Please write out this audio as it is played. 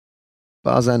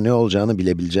Bazen ne olacağını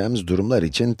bilebileceğimiz durumlar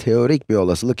için teorik bir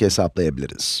olasılık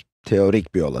hesaplayabiliriz.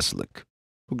 Teorik bir olasılık.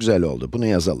 Bu güzel oldu, bunu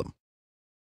yazalım.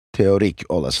 Teorik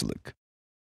olasılık.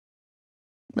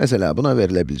 Mesela buna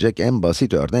verilebilecek en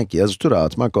basit örnek yazı tura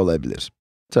atmak olabilir.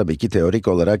 Tabii ki teorik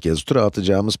olarak yazı tura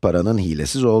atacağımız paranın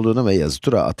hilesiz olduğunu ve yazı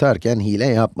tura atarken hile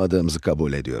yapmadığımızı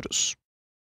kabul ediyoruz.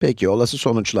 Peki olası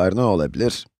sonuçlar ne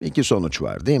olabilir? İki sonuç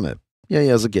var, değil mi? Ya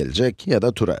yazı gelecek ya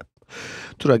da tura.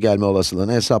 Tura gelme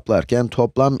olasılığını hesaplarken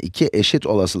toplam iki eşit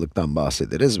olasılıktan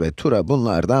bahsederiz ve tura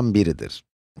bunlardan biridir.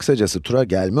 Kısacası tura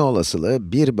gelme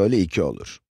olasılığı 1 bölü 2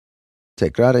 olur.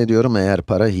 Tekrar ediyorum, eğer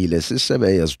para hilesizse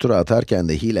ve yazı tura atarken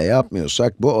de hile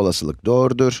yapmıyorsak, bu olasılık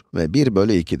doğrudur ve 1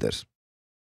 bölü 2'dir.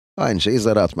 Aynı şeyi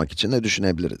zar atmak için de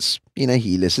düşünebiliriz. Yine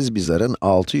hilesiz bir zarın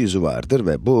 6 yüzü vardır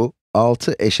ve bu,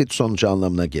 6 eşit sonuç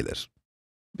anlamına gelir.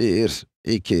 1,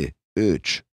 2,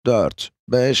 3, 4,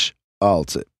 5,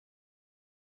 6.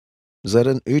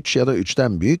 Zarın 3 ya da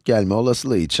 3'ten büyük gelme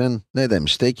olasılığı için ne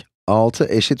demiştik? 6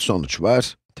 eşit sonuç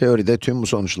var. Teoride tüm bu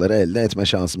sonuçları elde etme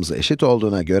şansımız eşit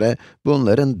olduğuna göre,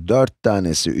 bunların 4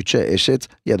 tanesi 3'e eşit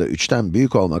ya da 3'ten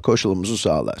büyük olma koşulumuzu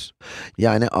sağlar.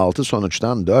 Yani 6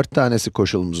 sonuçtan 4 tanesi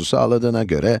koşulumuzu sağladığına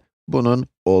göre, bunun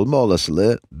olma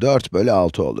olasılığı 4 bölü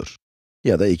 6 olur.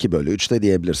 Ya da 2 bölü 3 de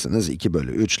diyebilirsiniz. 2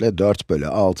 bölü 3 ile 4 bölü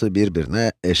 6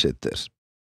 birbirine eşittir.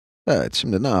 Evet,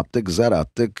 şimdi ne yaptık? Zar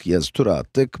attık, yazı tura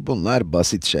attık. Bunlar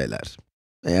basit şeyler.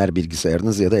 Eğer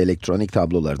bilgisayarınız ya da elektronik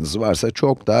tablolarınız varsa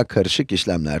çok daha karışık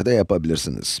işlemler de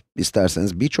yapabilirsiniz.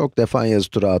 İsterseniz birçok defa yazı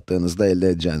tura attığınızda elde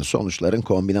edeceğiniz sonuçların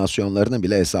kombinasyonlarını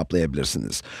bile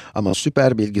hesaplayabilirsiniz. Ama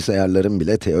süper bilgisayarların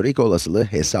bile teorik olasılığı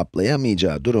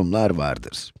hesaplayamayacağı durumlar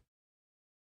vardır.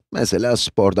 Mesela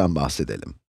spordan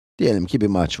bahsedelim. Diyelim ki bir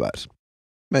maç var.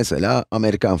 Mesela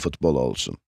Amerikan futbolu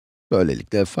olsun.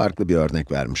 Böylelikle farklı bir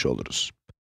örnek vermiş oluruz.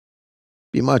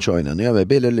 Bir maç oynanıyor ve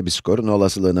belirli bir skorun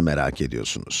olasılığını merak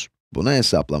ediyorsunuz. Bunu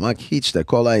hesaplamak hiç de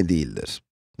kolay değildir.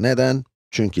 Neden?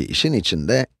 Çünkü işin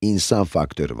içinde insan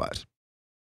faktörü var.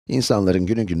 İnsanların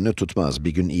günü gününü tutmaz.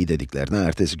 Bir gün iyi dediklerine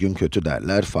ertesi gün kötü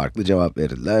derler, farklı cevap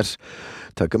verirler.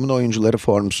 Takımın oyuncuları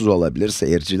formsuz olabilir,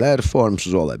 seyirciler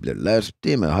formsuz olabilirler,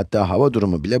 değil mi? Hatta hava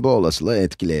durumu bile bu olasılığı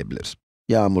etkileyebilir.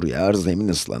 Yağmur yağar, zemin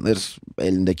ıslanır,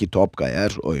 elindeki top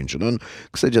kayar oyuncunun.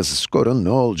 Kısacası skorun ne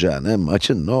olacağını,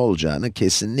 maçın ne olacağını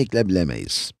kesinlikle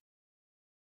bilemeyiz.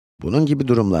 Bunun gibi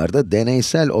durumlarda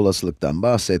deneysel olasılıktan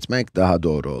bahsetmek daha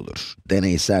doğru olur.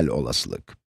 Deneysel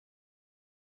olasılık.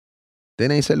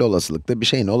 Deneysel olasılıkta bir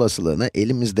şeyin olasılığını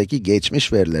elimizdeki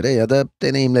geçmiş verilere ya da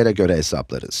deneyimlere göre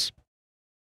hesaplarız.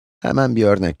 Hemen bir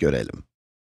örnek görelim.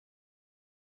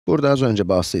 Burada az önce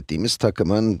bahsettiğimiz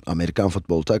takımın, Amerikan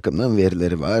futbol takımının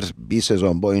verileri var. Bir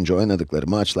sezon boyunca oynadıkları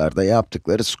maçlarda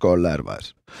yaptıkları skorlar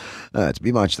var. Evet,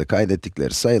 bir maçta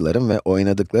kaydettikleri sayıların ve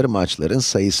oynadıkları maçların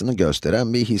sayısını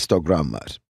gösteren bir histogram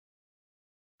var.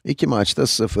 İki maçta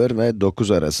 0 ve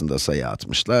 9 arasında sayı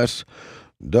atmışlar.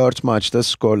 4 maçta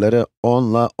skorları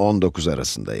 10 ile 19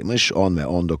 arasındaymış, 10 ve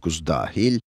 19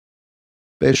 dahil.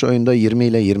 5 oyunda 20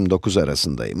 ile 29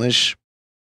 arasındaymış.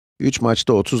 3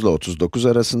 maçta 30 ile 39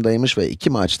 arasındaymış ve 2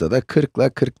 maçta da 40 ile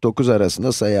 49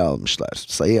 arasında sayı almışlar,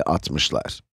 sayı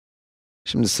atmışlar.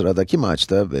 Şimdi sıradaki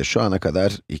maçta ve şu ana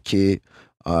kadar 2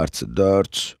 artı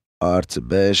 4 artı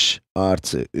 5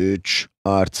 artı 3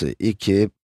 artı 2,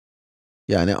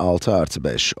 yani 6 artı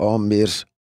 5, 11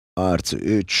 artı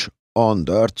 3,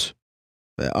 14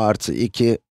 ve artı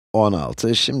 2,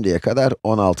 16. Şimdiye kadar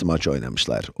 16 maç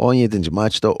oynamışlar. 17.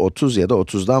 maçta 30 ya da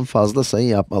 30'dan fazla sayı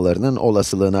yapmalarının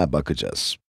olasılığına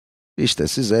bakacağız. İşte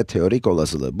size teorik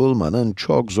olasılığı bulmanın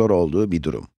çok zor olduğu bir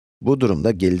durum. Bu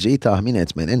durumda geleceği tahmin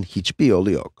etmenin hiçbir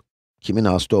yolu yok. Kimin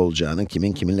hasta olacağını,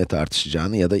 kimin kiminle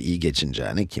tartışacağını ya da iyi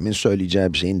geçineceğini, kimin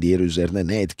söyleyeceği bir şeyin diğeri üzerinde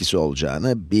ne etkisi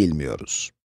olacağını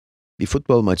bilmiyoruz. Bir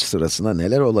futbol maçı sırasında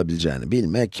neler olabileceğini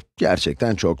bilmek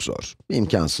gerçekten çok zor,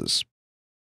 imkansız.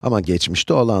 Ama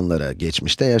geçmişte olanlara,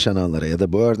 geçmişte yaşananlara ya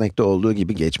da bu örnekte olduğu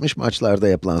gibi geçmiş maçlarda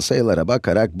yapılan sayılara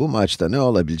bakarak bu maçta ne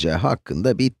olabileceği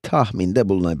hakkında bir tahminde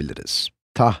bulunabiliriz.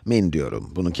 Tahmin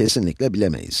diyorum, bunu kesinlikle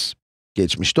bilemeyiz.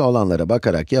 Geçmişte olanlara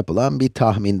bakarak yapılan bir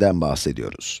tahminden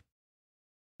bahsediyoruz.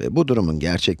 Ve bu durumun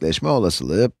gerçekleşme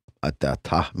olasılığı, hatta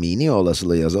tahmini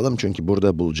olasılığı yazalım çünkü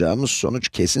burada bulacağımız sonuç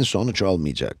kesin sonuç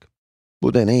olmayacak.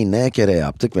 Bu deneyi ne kere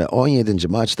yaptık ve 17.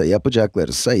 maçta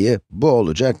yapacakları sayı bu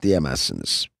olacak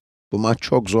diyemezsiniz. Bu maç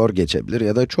çok zor geçebilir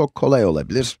ya da çok kolay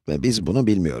olabilir ve biz bunu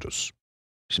bilmiyoruz.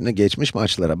 Şimdi geçmiş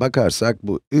maçlara bakarsak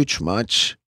bu 3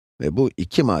 maç ve bu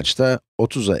 2 maçta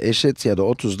 30'a eşit ya da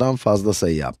 30'dan fazla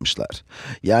sayı yapmışlar.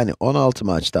 Yani 16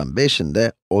 maçtan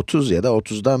 5'inde 30 ya da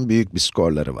 30'dan büyük bir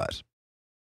skorları var.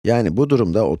 Yani bu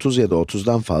durumda 30 ya da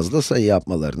 30'dan fazla sayı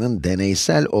yapmalarının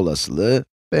deneysel olasılığı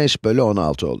 5 bölü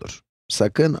 16 olur.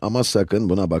 Sakın ama sakın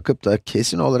buna bakıp da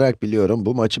kesin olarak biliyorum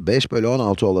bu maçı 5 bölü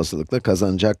 16 olasılıkla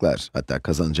kazanacaklar. Hatta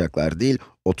kazanacaklar değil,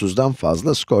 30'dan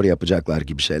fazla skor yapacaklar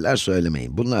gibi şeyler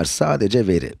söylemeyin. Bunlar sadece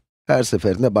veri. Her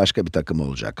seferinde başka bir takım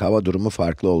olacak, hava durumu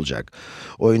farklı olacak,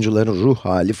 oyuncuların ruh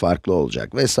hali farklı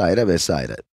olacak vesaire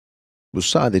vesaire. Bu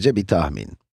sadece bir tahmin.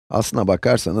 Aslına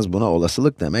bakarsanız buna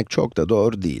olasılık demek çok da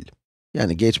doğru değil.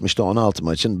 Yani geçmişte 16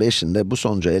 maçın 5'inde bu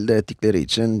sonucu elde ettikleri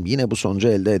için yine bu sonucu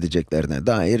elde edeceklerine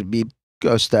dair bir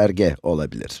gösterge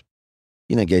olabilir.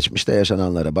 Yine geçmişte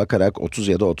yaşananlara bakarak 30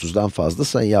 ya da 30'dan fazla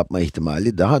sayı yapma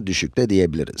ihtimali daha düşük de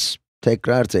diyebiliriz.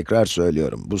 Tekrar tekrar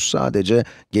söylüyorum, bu sadece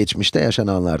geçmişte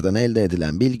yaşananlardan elde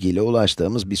edilen bilgiyle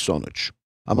ulaştığımız bir sonuç.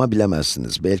 Ama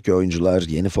bilemezsiniz, belki oyuncular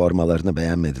yeni formalarını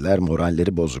beğenmediler,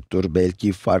 moralleri bozuktur,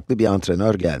 belki farklı bir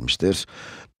antrenör gelmiştir,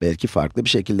 belki farklı bir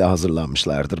şekilde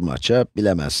hazırlanmışlardır maça,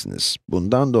 bilemezsiniz.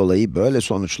 Bundan dolayı böyle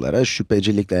sonuçlara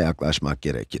şüphecilikle yaklaşmak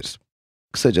gerekir.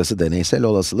 Kısacası deneysel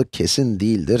olasılık kesin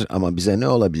değildir ama bize ne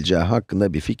olabileceği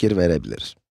hakkında bir fikir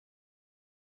verebilir.